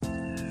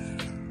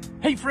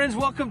Hey friends,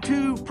 welcome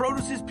to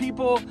Produce's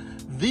People,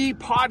 the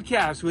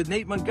podcast with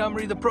Nate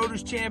Montgomery, the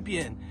produce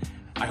champion.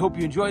 I hope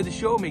you enjoy the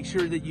show. Make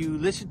sure that you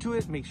listen to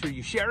it, make sure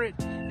you share it,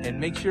 and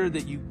make sure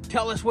that you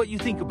tell us what you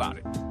think about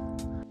it.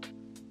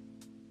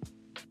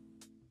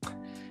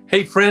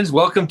 Hey friends,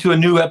 welcome to a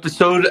new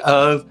episode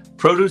of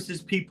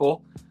Produce's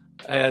People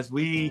as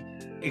we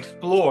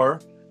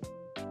explore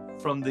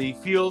from the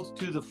field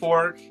to the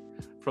fork,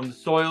 from the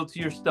soil to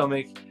your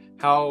stomach,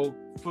 how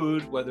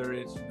food, whether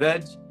it's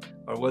veg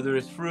or whether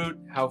it's fruit,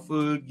 how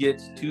food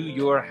gets to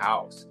your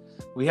house.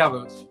 We have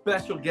a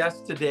special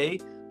guest today.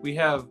 We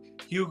have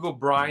Hugo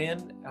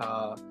Brien.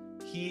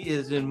 He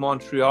is in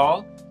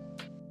Montreal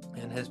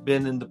and has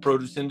been in the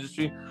produce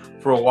industry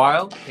for a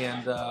while.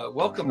 And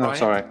welcome, Brian.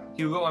 That's all right.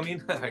 Hugo, all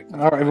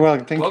right, well,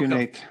 thank you,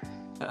 Nate.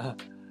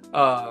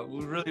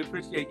 We really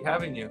appreciate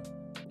having you.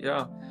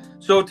 Yeah.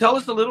 So tell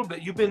us a little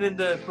bit. You've been in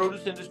the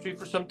produce industry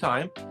for some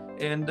time.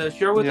 And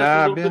share with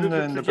us a little bit of your trajectory. Yeah,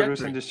 I've been in the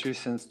produce industry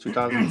since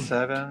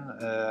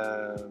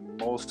 2007.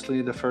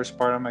 Mostly the first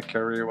part of my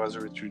career was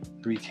with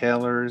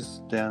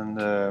retailers. Then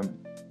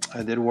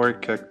I did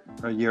work a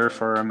year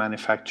for a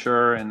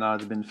manufacturer, and now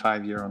it's been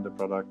 5 years on the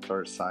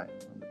producer side,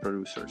 on the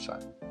producer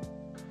side.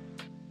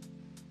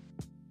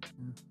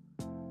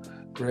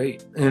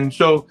 Great. And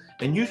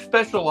you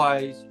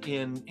specialize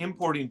in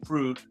importing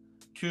fruit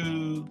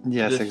to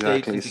yes, the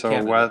exactly. States so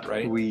Canada, what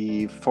right?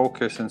 we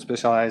focus and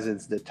specialize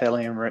is the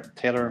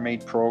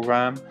tailor-made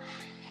program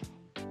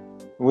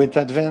with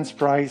advanced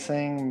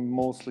pricing,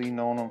 mostly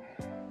known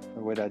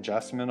with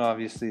adjustment,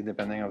 obviously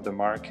depending on the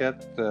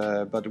market.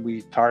 But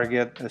we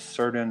target a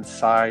certain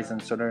size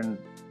and certain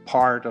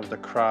part of the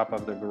crop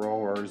of the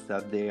growers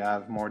that they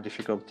have more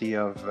difficulty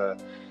of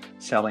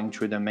selling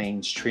through the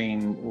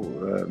mainstream.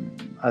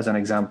 As an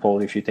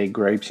example, if you take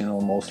grapes,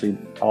 mostly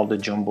all the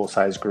jumbo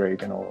size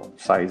grape,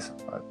 size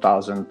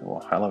 1,000 or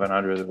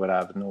 1,100 would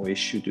have no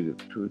issue to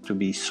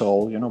be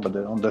sold, but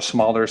on the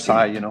smaller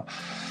side,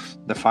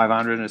 the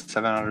 500 and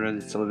 700,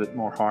 it's a little bit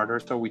more harder.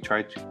 So we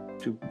try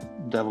to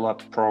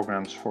develop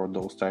programs for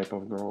those type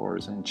of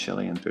growers in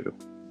Chile and Peru.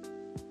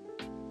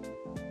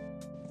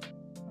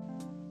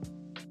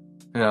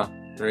 Yeah,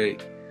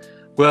 great.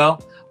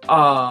 Well,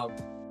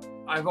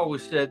 I've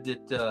always said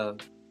that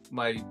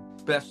my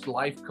best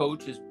life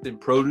coach has been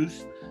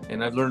produce,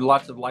 and I've learned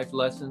lots of life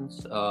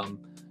lessons.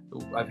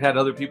 I've had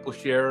other people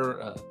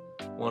share.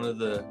 One of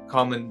the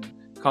common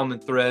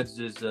threads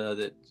is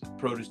that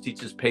produce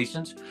teaches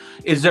patience.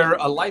 Is there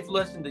a life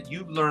lesson that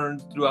you've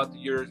learned throughout the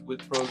years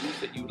with produce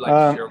that you would like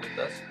to share with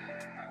us?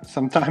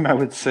 Sometime I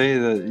would say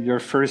that your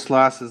first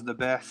loss is the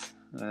best.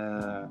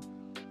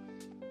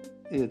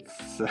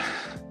 It's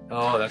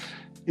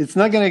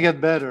not going to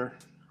get better.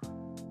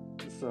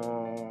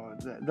 So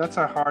that's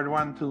a hard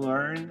one to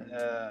learn.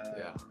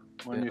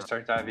 When you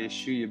start to have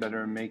issue, you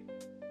better make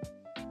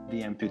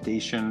the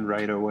amputation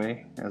right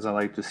away. As I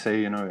like to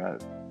say, you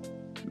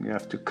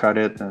have to cut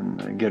it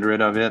and get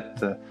rid of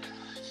it.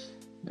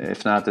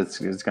 If not, it's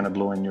going to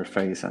blow in your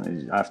face,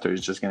 and after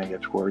it's just going to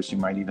get worse. You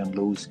might even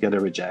get a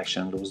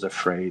rejection, lose the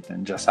freight,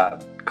 and just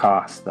add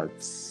cost.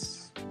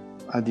 That's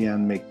at the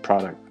end make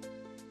product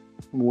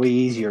way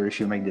easier if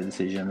you make the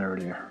decision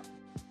earlier.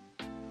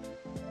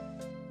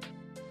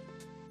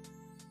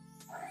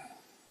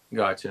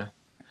 Gotcha.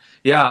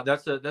 Yeah,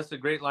 that's a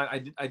great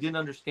line. I didn't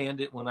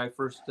understand it when I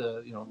first,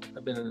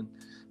 I've been in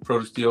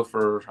produce deal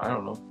for, I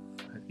don't know,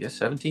 I guess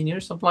 17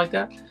 years, something like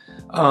that.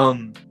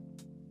 I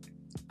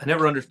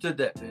never understood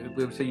that.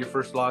 We would say your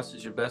first loss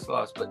is your best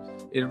loss, but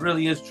it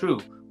really is true.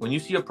 When you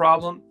see a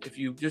problem, if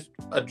you just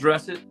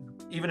address it,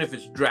 even if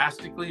it's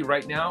drastically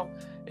right now,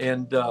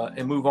 and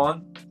move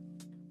on,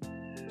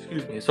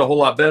 it's a whole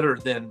lot better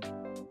than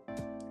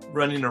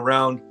running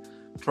around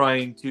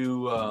trying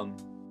to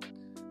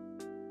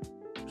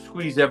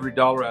squeeze every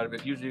dollar out of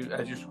it. Usually,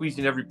 as you're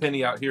squeezing every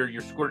penny out here,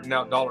 you're squirting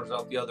out dollars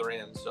out the other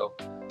end. So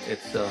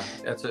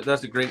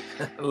that's a great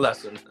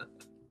lesson.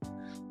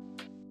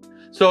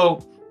 So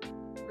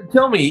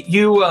tell me,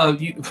 you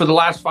for the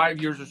last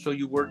 5 years or so,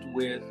 you worked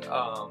with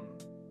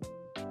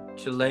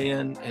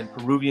Chilean and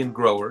Peruvian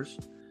growers,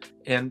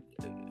 and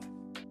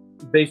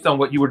based on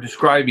what you were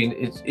describing,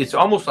 it's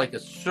almost like a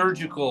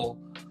surgical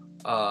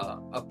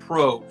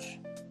approach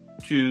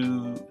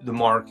to the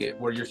market,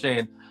 where you're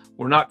saying,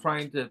 we're not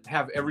trying to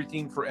have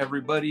everything for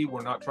everybody.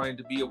 We're not trying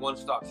to be a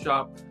one-stop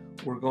shop.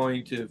 We're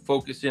going to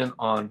focus in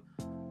on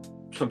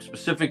some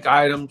specific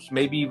items,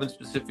 maybe even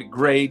specific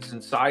grades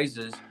and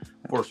sizes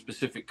for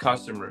specific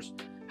customers.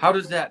 How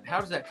does that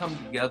come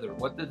together?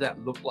 What does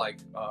that look like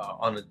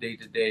on a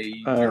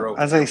day-to-day?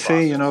 As I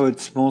say,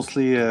 it's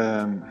mostly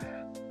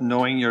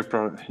knowing your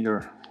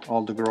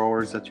all the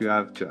growers that you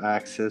have to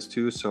access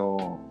to.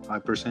 So I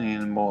personally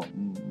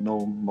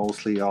know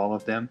mostly all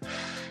of them.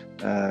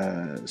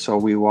 So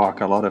we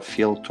walk a lot of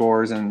field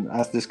tours, and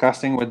as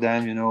discussing with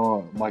them,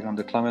 like on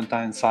the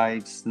clementine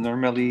sides,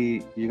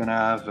 normally you're gonna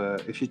have,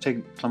 if you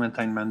take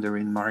clementine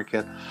mandarin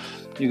market,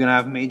 you're gonna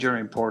have major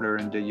importer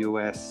in the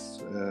US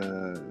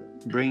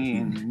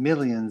bringing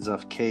millions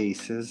of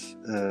cases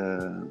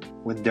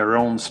with their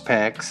own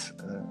specs.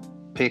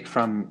 pick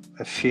from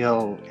a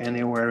field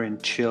anywhere in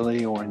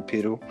Chile or in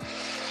Peru,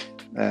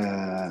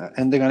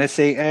 and they're gonna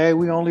say, "Hey,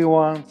 we only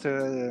want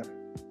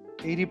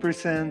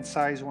 80%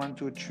 size 1,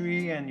 2,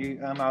 3, and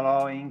I'm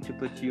allowing to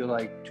put you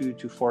like 2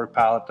 to 4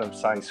 pallet of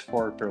size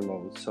 4 per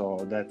load.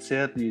 So that's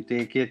it. You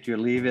take it, you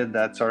leave it.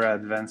 That's our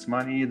advance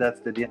money. That's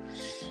the deal."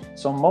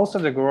 So most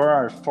of the growers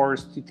are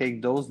forced to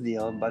take those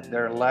deals, but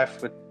they're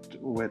left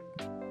with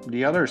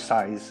the other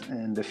size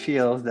in the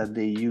fields that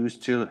they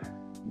used to.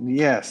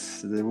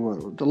 Yes, the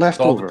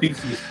leftover. All the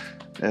pieces.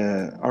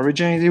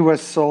 Originally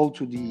was sold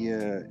to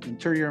the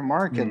interior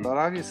market, but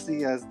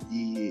obviously as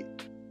the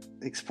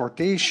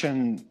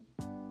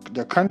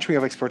country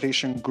of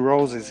exportation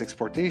grows its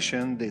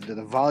exportation,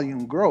 the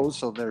volume grows,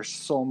 so there's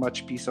so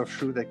much piece of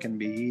fruit that can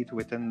be eaten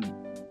within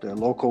the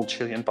local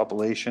Chilean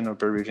population or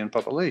Peruvian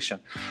population.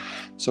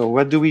 So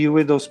what do we do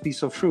with those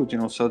pieces of fruit?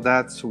 So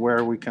that's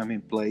where we come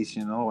in place,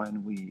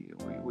 and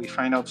we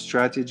find out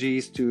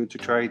strategies to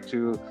try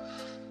to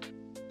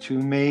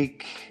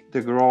make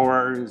the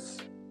growers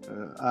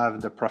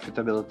have the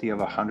profitability of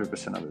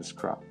 100% of this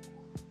crop.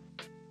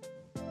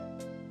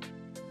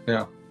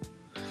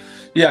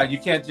 Yeah, you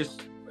can't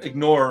just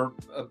ignore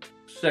a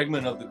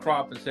segment of the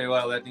crop and say,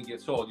 well, that didn't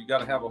get sold. You got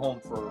to have a home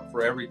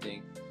for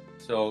everything.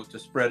 So to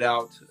spread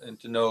out and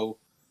to know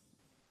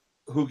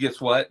who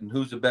gets what and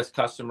who's the best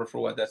customer for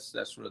what,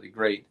 that's really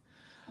great.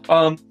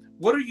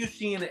 What are you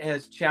seeing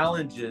as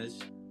challenges,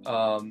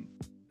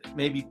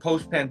 maybe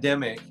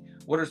post-pandemic?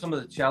 What are some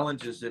of the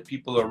challenges that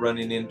people are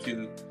running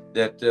into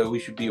that we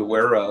should be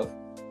aware of?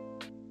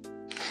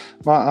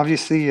 Well,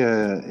 obviously,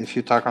 if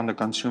you talk on the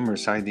consumer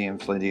side, the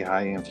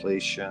high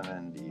inflation,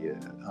 and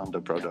on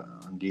the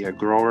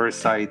grower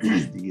side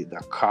is the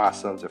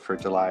cost of the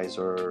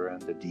fertilizer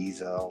and the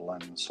diesel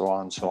and so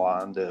on,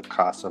 the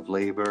cost of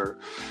labor,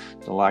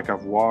 the lack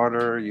of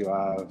water. You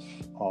have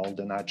all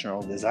the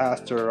natural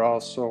disaster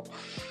also.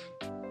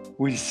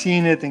 We've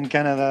seen it in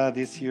Canada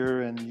this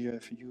year, and you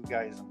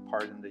guys in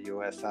part in the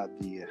US had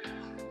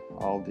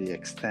all the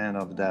extent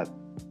of that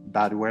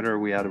bad weather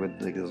we had with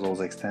those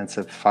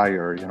extensive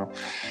fire,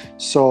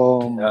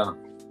 So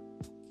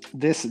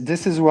this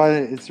is why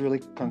it's really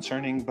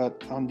concerning.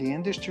 But on the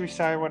industry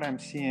side, what I'm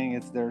seeing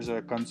is there's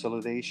a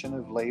consolidation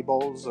of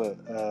labels.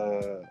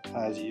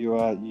 As you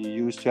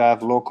used to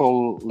have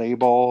local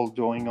label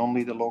doing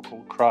only the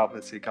local crop,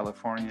 let's say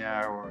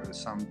California or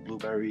some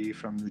blueberry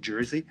from New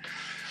Jersey.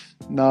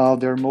 Now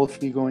they're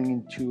mostly going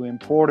into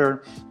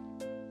importer,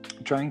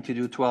 trying to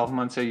do 12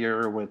 months a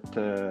year with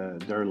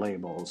their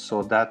labels.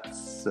 So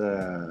that's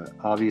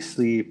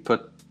obviously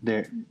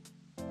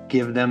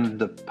give them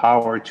the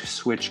power to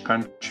switch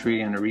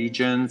country and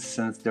regions,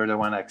 since they're the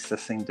one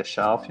accessing the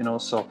shelf,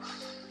 So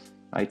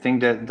I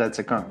think that's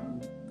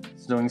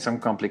it's doing some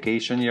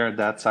complication here at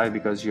that side,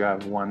 because you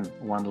have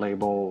one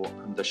label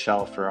on the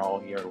shelf for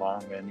all year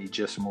long, and you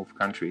just move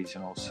countries,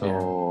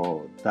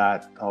 So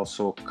that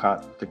also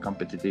cut the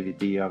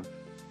competitivity of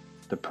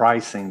the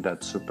pricing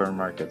that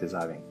supermarket is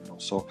having.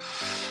 So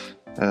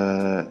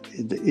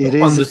it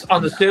is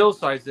on the sales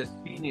side, that's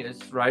genius,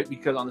 right?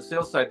 Because on the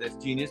sales side, that's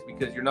genius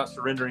because you're not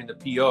surrendering the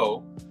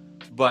PO.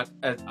 But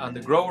on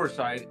the grower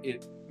side,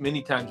 it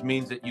many times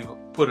means that you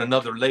put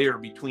another layer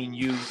between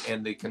you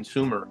and the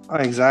consumer.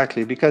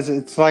 Exactly, because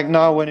it's like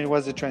now when it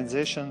was a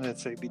transition,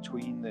 let's say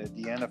between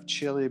the end of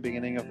Chile,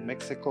 beginning of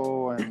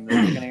Mexico, and the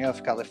beginning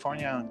of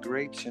California on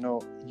grapes,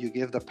 you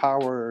give the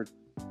power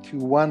to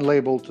one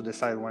label to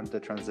decide when the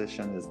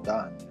transition is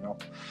done,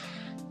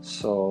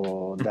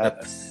 So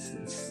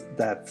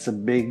that's a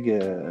big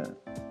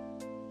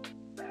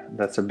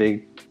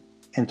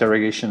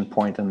interrogation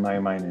point in my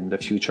mind in the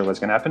future what's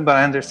going to happen. But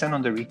I understand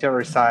on the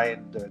retailer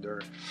side,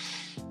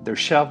 their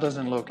shelf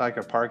doesn't look like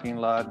a parking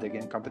lot. They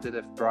get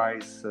competitive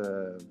price.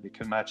 They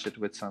can match it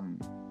with some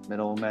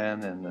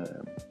middlemen, and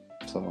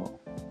so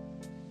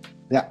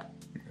yeah.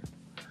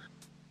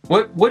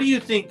 What do you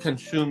think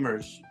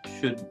consumers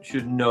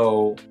should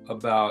know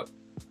about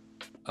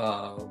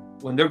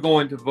when they're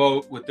going to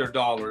vote with their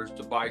dollars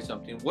to buy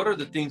something? What are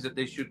the things that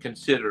they should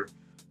consider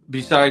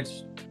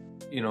besides,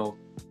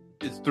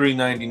 it's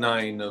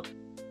 $3.99 a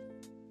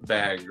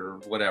bag or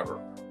whatever?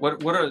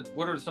 What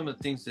are some of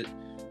the things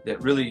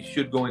that really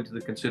should go into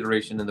the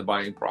consideration in the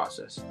buying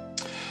process?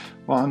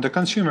 Well, on the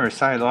consumer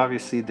side,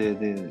 obviously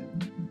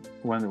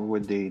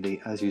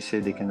as you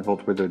said, they can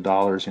vote with their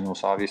dollars, So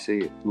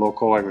obviously,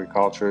 local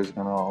agriculture is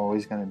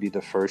always gonna be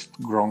the first,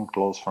 grown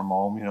close from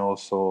home,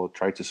 So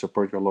try to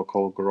support your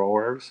local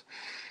growers.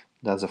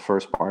 That's the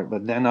first part.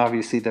 But then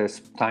obviously, there's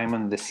time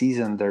in the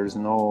season. There's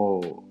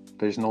no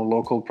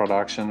local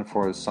production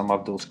for some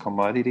of those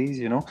commodities,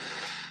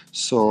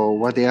 So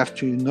what they have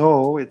to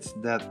know is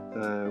that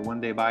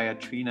when they buy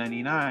at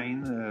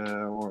 $3.99,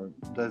 or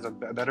there's a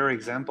better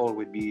example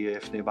would be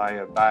if they buy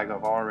a bag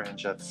of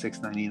orange at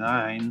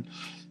 $6.99,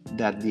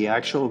 that the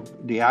actual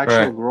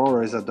Right.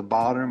 grower is at the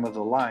bottom of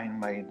the line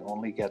might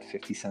only get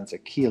 50 cents a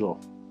kilo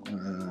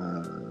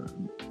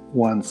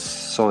once.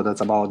 So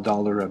that's about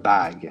 $1 a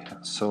bag.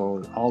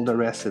 So all the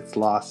rest, it's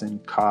lost in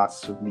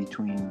costs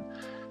between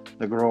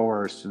the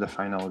growers to the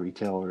final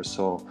retailer.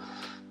 So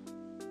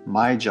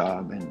my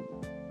job and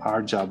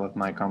our job of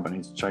my company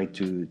is try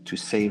to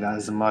save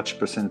as much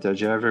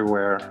percentage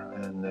everywhere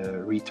and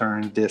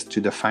return this to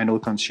the final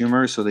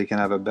consumer so they can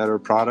have a better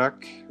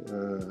product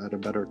at a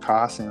better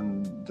cost,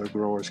 and the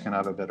growers can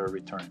have a better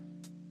return.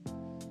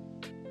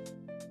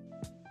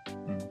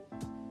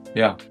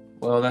 Yeah,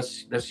 well,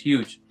 that's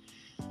huge.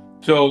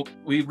 So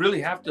we really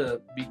have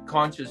to be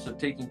conscious of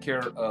taking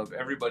care of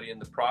everybody in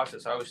the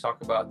process. I always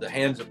talk about the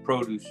hands of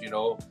produce. You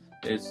know,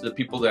 it's the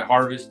people that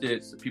harvest it,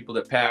 it's the people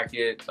that pack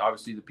it, it's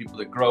obviously the people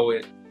that grow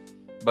it.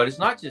 But it's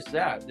not just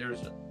that.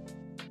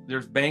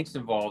 There's banks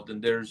involved,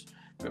 and there's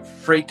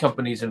freight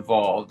companies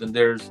involved, and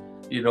there's,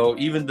 you know,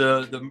 even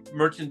the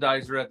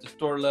merchandiser at the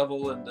store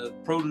level and the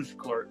produce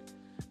clerk.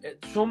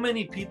 So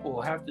many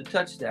people have to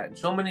touch that, and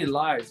so many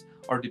lives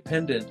are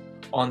dependent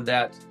on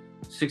that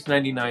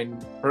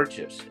 $6.99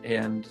 purchase.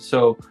 And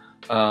so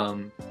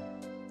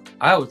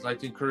I always like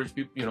to encourage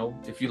people, you know,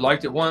 if you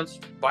liked it once,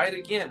 buy it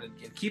again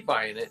and keep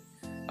buying it.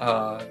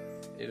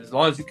 As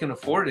long as you can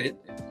afford it,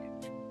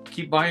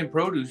 keep buying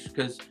produce,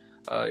 because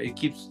it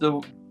keeps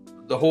the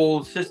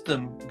whole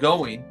system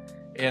going,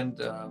 and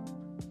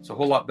it's a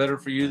whole lot better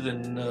for you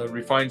than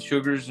refined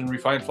sugars and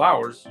refined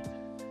flours.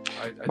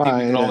 I think we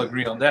can all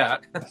agree on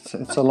that.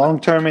 It's a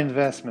long-term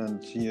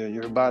investment.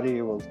 Your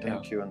body will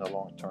thank you in the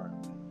long term.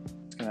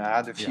 It's going to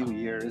add a few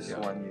years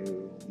when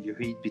you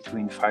eat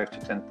between 5 to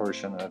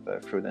 10%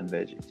 of fruit and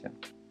veggies. Yeah.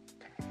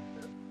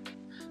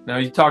 Now,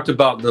 you talked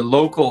about the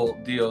local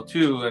deal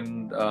too,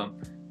 and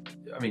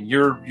I mean,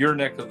 your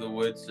neck of the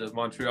woods,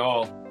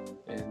 Montreal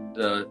and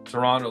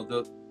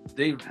Toronto,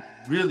 they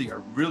really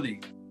are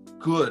really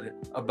good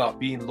about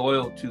being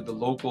loyal to the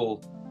local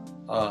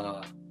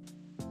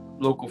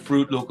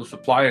fruit, local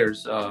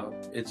suppliers.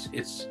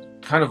 It's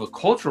kind of a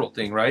cultural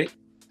thing, right?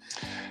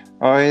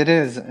 Oh, it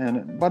is,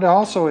 but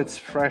also it's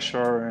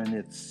fresher, and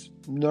it's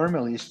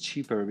normally it's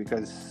cheaper,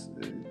 because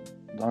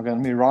don't get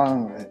me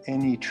wrong,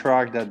 any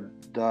truck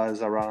that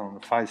does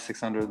around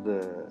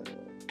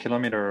 500-600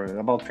 kilometer,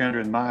 about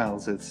 300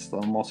 miles, it's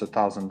almost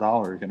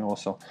 $1,000, you know.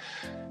 So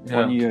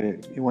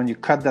when you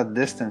cut that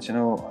distance, you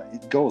know,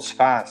 it goes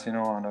fast, you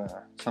know.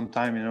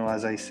 Sometime, you know,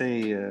 as I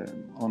say,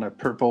 on a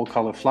purple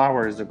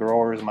cauliflowers, the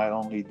growers might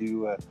only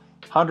do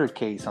 100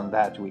 case on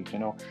that week, you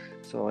know.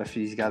 So if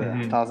he's got a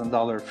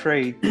 $1,000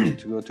 freight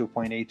to go to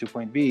point A to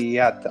point B, he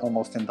had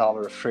almost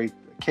 $10 freight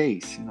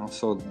case, you know.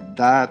 So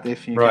that,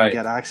 if you can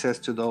get access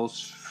to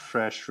those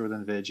fresh fruit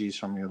and veggies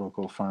from your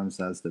local farms,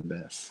 that's the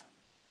best.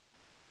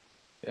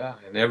 Yeah,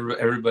 and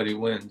everybody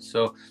wins.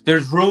 So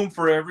there's room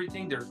for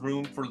everything. There's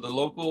room for the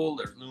local.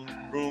 There's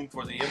room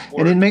for the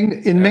import. And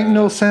it make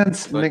no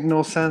sense. It make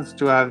no sense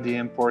to have the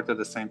import at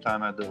the same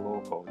time at the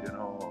local. You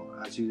know,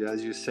 as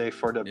you say,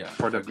 for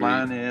the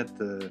planet,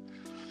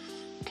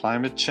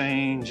 climate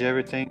change,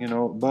 everything. You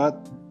know,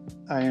 but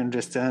I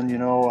understand. You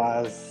know,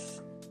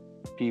 as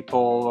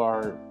people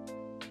are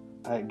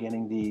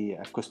getting the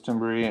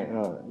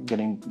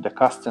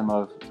custom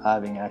of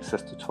having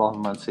access to 12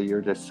 months a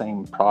year the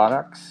same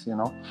products, you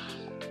know,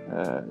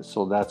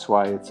 so that's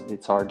why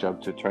it's our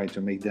job to try to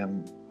make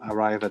them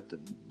arrive at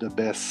the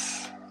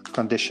best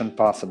condition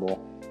possible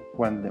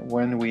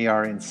when we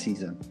are in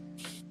season.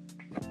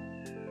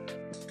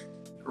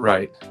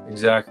 Right,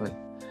 exactly.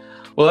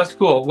 Well, that's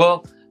cool.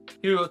 Well,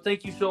 Hugo,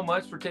 thank you so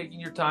much for taking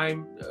your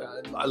time.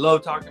 I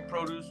love talking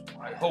produce.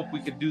 I hope we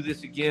could do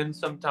this again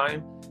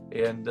sometime,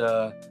 and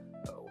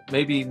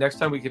maybe next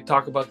time we could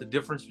talk about the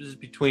differences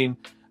between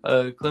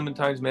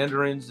clementines,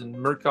 mandarins, and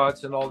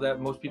murcots and all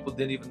that. Most people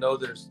didn't even know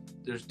there's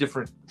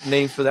different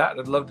names for that.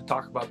 I'd love to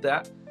talk about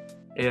that.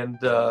 And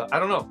I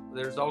don't know,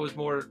 there's always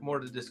more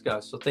to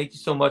discuss. So thank you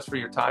so much for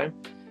your time.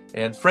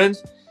 And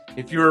friends,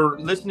 if you're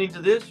listening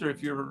to this or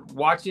if you're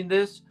watching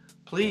this,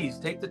 please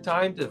take the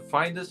time to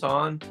find us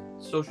on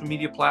social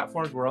media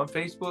platforms. We're on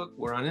Facebook,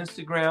 we're on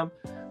Instagram,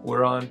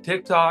 we're on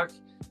TikTok,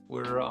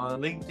 we're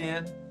on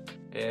LinkedIn.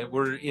 And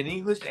we're in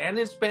English and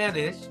in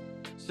Spanish.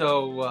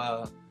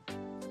 So,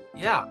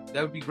 that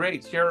would be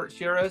great.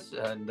 Share us.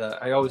 And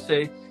I always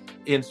say,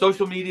 in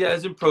social media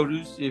as in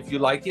produce, if you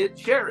like it,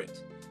 share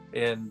it.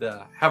 And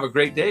have a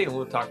great day, and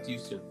we'll talk to you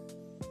soon.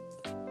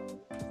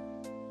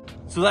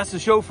 So that's the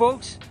show,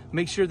 folks.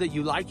 Make sure that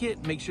you like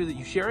it, make sure that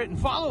you share it, and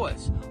follow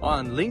us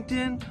on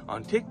LinkedIn,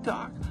 on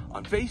TikTok,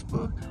 on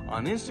Facebook,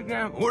 on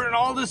Instagram. We're in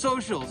all the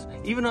socials,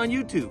 even on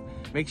YouTube.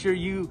 Make sure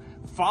you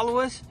follow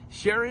us,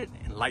 share it,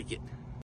 and like it.